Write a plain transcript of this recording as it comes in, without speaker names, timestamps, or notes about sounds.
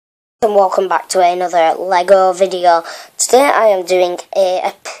And welcome back to another Lego video. Today I am doing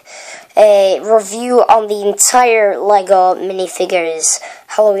a review on the entire Lego Minifigures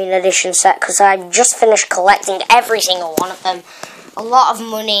Halloween edition set, because I've just finished collecting every single one of them. A lot of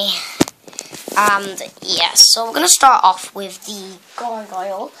money. And yeah, so we're going to start off with the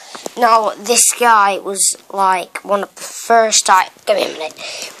gargoyle. Now, this guy was like one of the first give me a minute.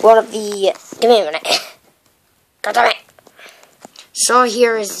 Give me a minute. God damn it. So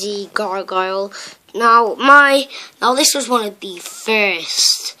here is the gargoyle. Now this was one of the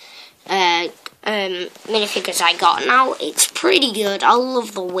first minifigures I got. Now it's pretty good. I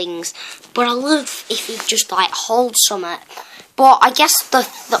love the wings, but I love if it just like holds something. But I guess the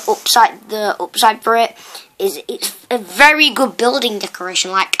upside for it is it's a very good building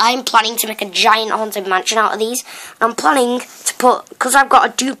decoration. Like, I'm planning to make a giant haunted mansion out of these. I'm planning to put, because I've got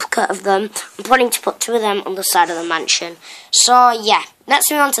a duplicate of them, I'm planning to put 2 of them on the side of the mansion. So yeah, let's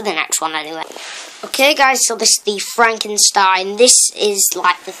move on to the next one anyway. Okay guys, so this is the Frankenstein. This is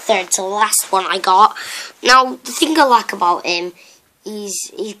like the third to last one I got. Now, the thing I like about him, he's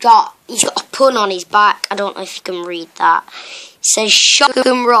got a pun on his back. I don't know if you can read that. It says shock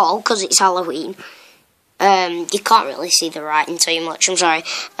and roll because it's Halloween. You can't really see the writing too much, I'm sorry.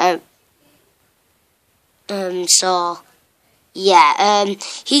 So yeah,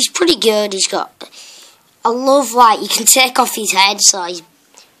 he's pretty good. I love, like, you can take off his head, so he's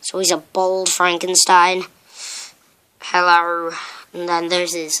a bald Frankenstein. Hello. And then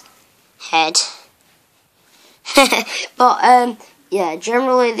there's his head. But yeah,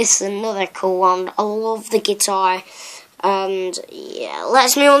 generally this is another cool one. I love the guitar. And yeah,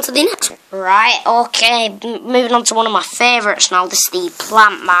 let's move on to the next one. Right, okay, moving on to one of my favourites now. This is the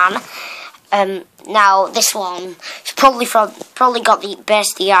Plant Man. Now this one is probably got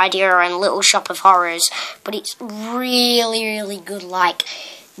the idea in Little Shop of Horrors, but it's really, really good. Like,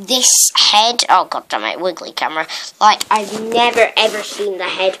 this head, oh god damn it, wiggly camera. Like, I've never ever seen the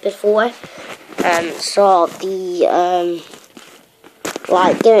head before. So the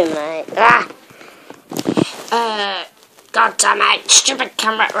like, give me a minute. God damn it, stupid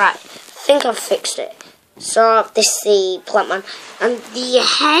camera. Right, I think I've fixed it. So, this is the Plant Man. And the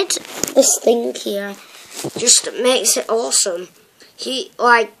head, this thing here, just makes it awesome. Because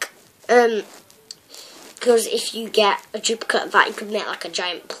if you get a duplicate of that, you could make like a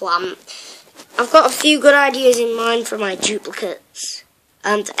giant plant. I've got a few good ideas in mind for my duplicates.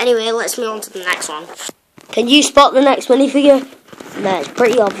 And anyway, let's move on to the next one. Can you spot the next minifigure? No, it's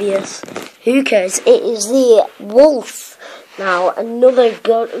pretty obvious. Who cares? It is the wolf. Now, another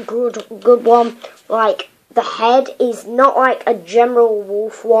good one. Like, the head is not like a general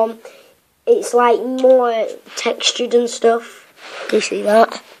wolf one. It's like more textured and stuff. Can you see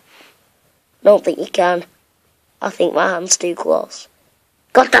that? Don't think you can. I think my hand's too close.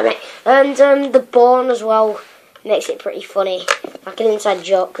 God damn it. And the bone as well makes it pretty funny. Like an inside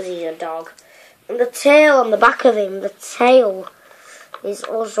joke because he's a dog. And the tail on the back of him, the tail is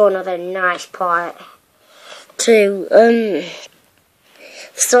also another nice part too.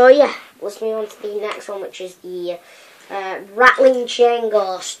 So yeah, let's move on to the next one, which is the Rattling Chain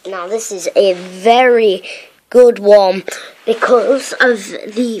Ghost. Now this is a very good one because of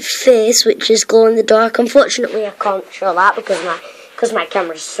the face, which is glow in the dark. Unfortunately, I can't show that because my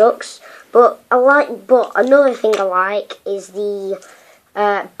camera sucks. But another thing I like is the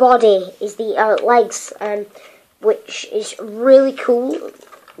body, is the legs, which is really cool.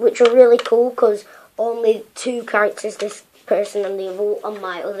 Which are really cool because only 2 characters, this person and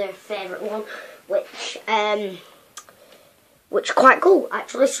my other favourite one, which quite cool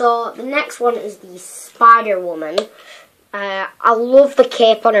actually. So the next one is the Spider Woman. I love the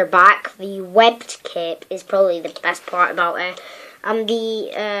cape on her back. The webbed cape is probably the best part about her, and the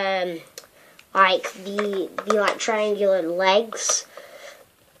triangular legs,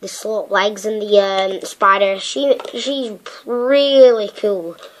 the sloped legs, and the spider. She's really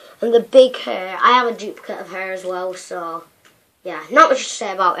cool. And the big hair. I have a duplicate of her as well, so yeah, not much to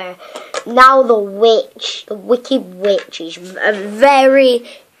say about her. Now the witch, the Wicked Witch, is a very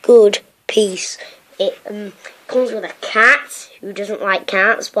good piece. It comes with a cat. Who doesn't like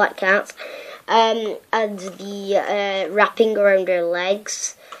cats? Black cats. And the wrapping around her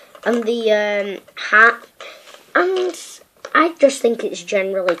legs, and the hat. And I just think it's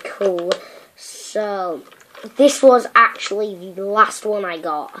generally cool. So this was actually the last one I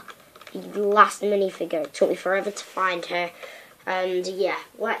got. The last minifigure. It took me forever to find her. And yeah,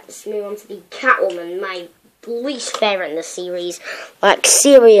 let's move on to the Catwoman, my least favourite in the series. Like,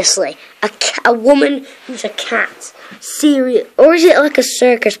 seriously, a woman who's a cat. Or is it like a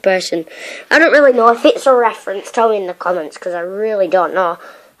circus person? I don't really know. If it's a reference, tell me in the comments, because I really don't know.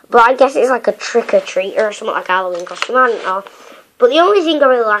 But I guess it's like a trick-or-treater or something like a Halloween costume, I don't know. But the only thing I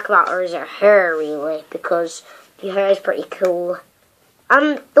really like about her is her hair, really, because the hair is pretty cool.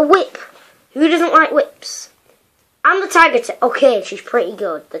 And the whip. Who doesn't like whips? And the tiger tail. Okay, she's pretty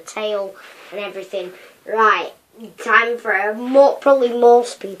good. The tail and everything. Right, time for probably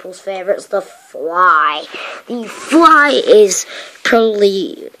most people's favourites, the fly. The fly is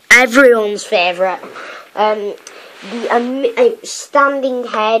probably everyone's favourite. The standing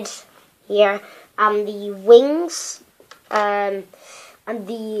head here, and the wings, and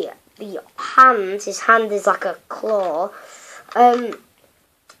the hand. His hand is like a claw.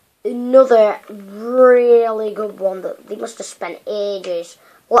 Another really good one that they must have spent ages,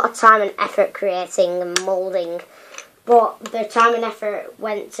 a lot of time and effort creating and moulding, but their time and effort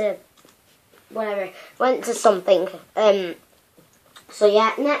went to something. So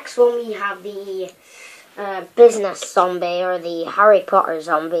yeah, next one we have the business zombie, or the Harry Potter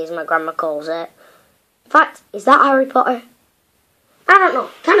zombie, as my grandma calls it. In fact, is that Harry Potter? I don't know.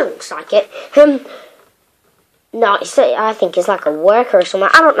 Kind of looks like it. No, I think it's like a worker or something.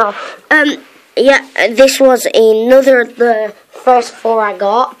 I don't know. Yeah, this was another of the first 4 I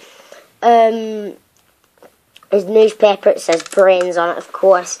got. His newspaper, it says brains on it, of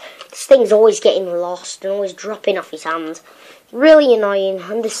course. This thing's always getting lost and always dropping off his hand. Really annoying.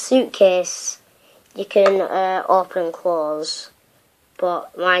 And the suitcase, you can open and close,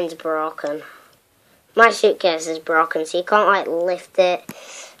 but mine's broken. My suitcase is broken, so you can't like lift it,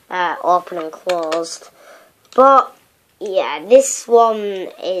 open and closed. But yeah, this one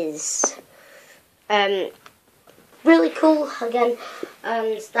is really cool again,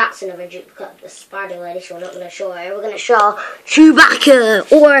 and that's another duplicate of the Spider Lady, so we're not going to show her. We're going to show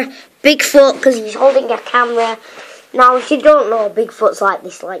Chewbacca, or Bigfoot, because he's holding a camera. Now, if you don't know, Bigfoot's like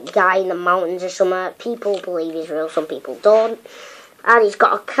this guy in the mountains or something. People believe he's real, some people don't. And he's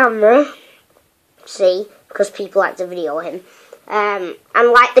got a camera, see, because people like to video him. And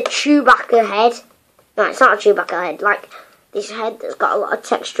like the Chewbacca head. No, it's not a Chewbacca head. Like this head that's got a lot of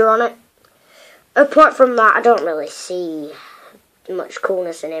texture on it. Apart from that, I don't really see much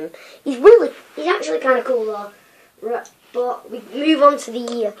coolness in him. He's actually kind of cool though. But we move on to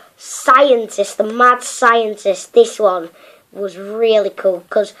the scientist, the mad scientist. This one was really cool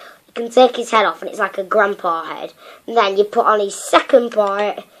because you can take his head off and it's like a grandpa head. And then you put on his second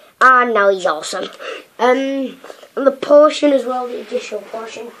part, and now he's awesome. And the portion as well, the additional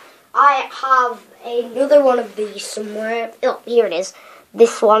portion. I have another one of these somewhere. Oh, here it is.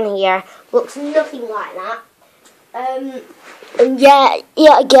 This one here looks nothing like that. And yeah,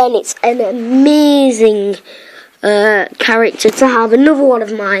 again, it's an amazing character to have. Another one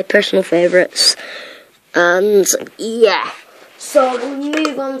of my personal favourites. And yeah, so we'll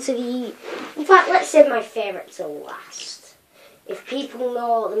move on to the. In fact, let's save my favourite till last. If people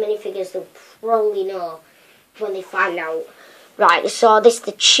know the minifigures, they'll probably know when they find out. Right, so this is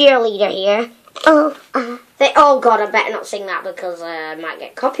the cheerleader here. Oh God, I better not sing that because I might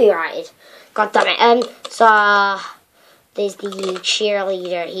get copyrighted. God damn it. So there's the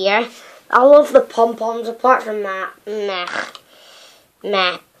cheerleader here. I love the pom-poms. Apart from that, meh.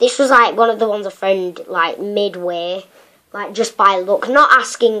 This was like one of the ones I found like midway, like just by look, not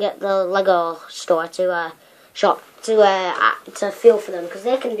asking at the Lego store to shop to feel for them because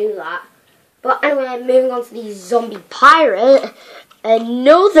they can do that. But anyway, moving on to the zombie pirate,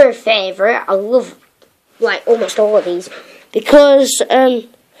 another favourite. I love like almost all of these because there's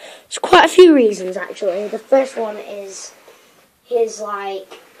quite a few reasons actually. The first one is his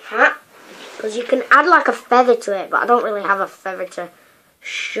like hat, because you can add like a feather to it, but I don't really have a feather to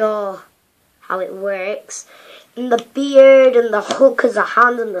show how it works. And the beard and the hook as a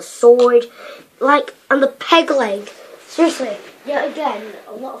hand and the sword, like, and the peg leg. Seriously, yet again,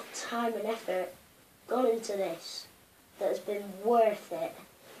 a lot of time and effort gone into this that has been worth it.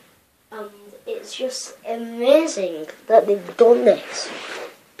 And it's just amazing that they've done this.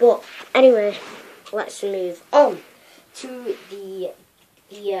 But anyway, let's move on to the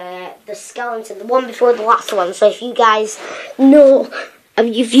skeleton, the one before the last one. So if you guys know the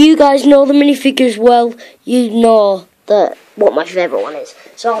minifigures well, you know what my favourite one is.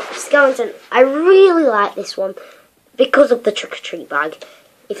 So skeleton, I really like this one because of the trick-or-treat bag.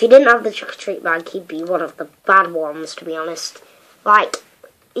 If he didn't have the trick-or-treat bag, he'd be one of the bad ones, to be honest. Like,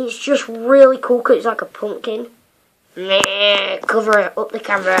 it's just really cool because it's like a pumpkin. Cover up the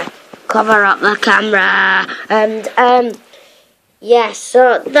camera. And yeah,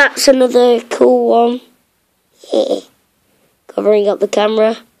 so that's another cool one. Yeah. Covering up the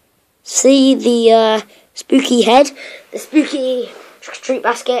camera. See the spooky head, the spooky trick-or-treat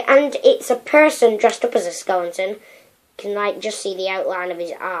basket, and it's a person dressed up as a skeleton can like just see the outline of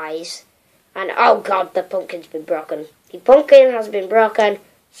his eyes. And oh god, the pumpkin's been broken. The pumpkin has been broken.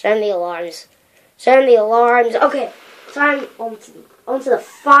 Sound the alarms. Sound the alarms. Okay, time on to the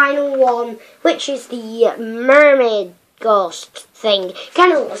final one, which is the mermaid ghost thing.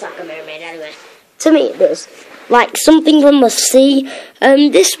 Kind of looks like a mermaid anyway. To me it does. Like something from the sea.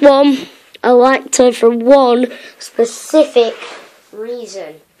 This one I liked her for one specific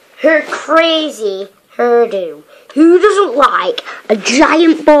reason. Her crazy hairdo. Who doesn't like a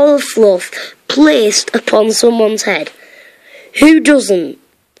giant ball of fluff placed upon someone's head? Who doesn't?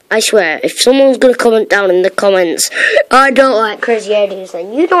 I swear, if someone's going to comment down in the comments, I don't like crazy hairdos,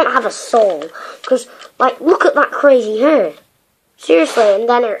 then you don't have a soul. Because, like, look at that crazy hair. Seriously, and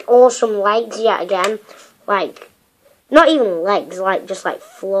then her awesome legs yet again. Like, not even legs, like, just like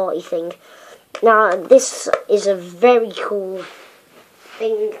floaty thing. Now, this is a very cool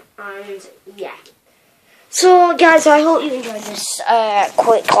thing, and yeah. So, guys, I hope you enjoyed this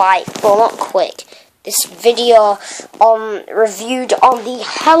this video reviewed on the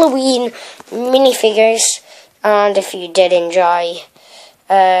Halloween minifigures. And if you did enjoy,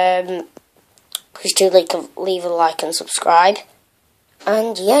 please do leave a like and subscribe.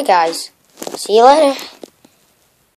 And yeah, guys, see you later.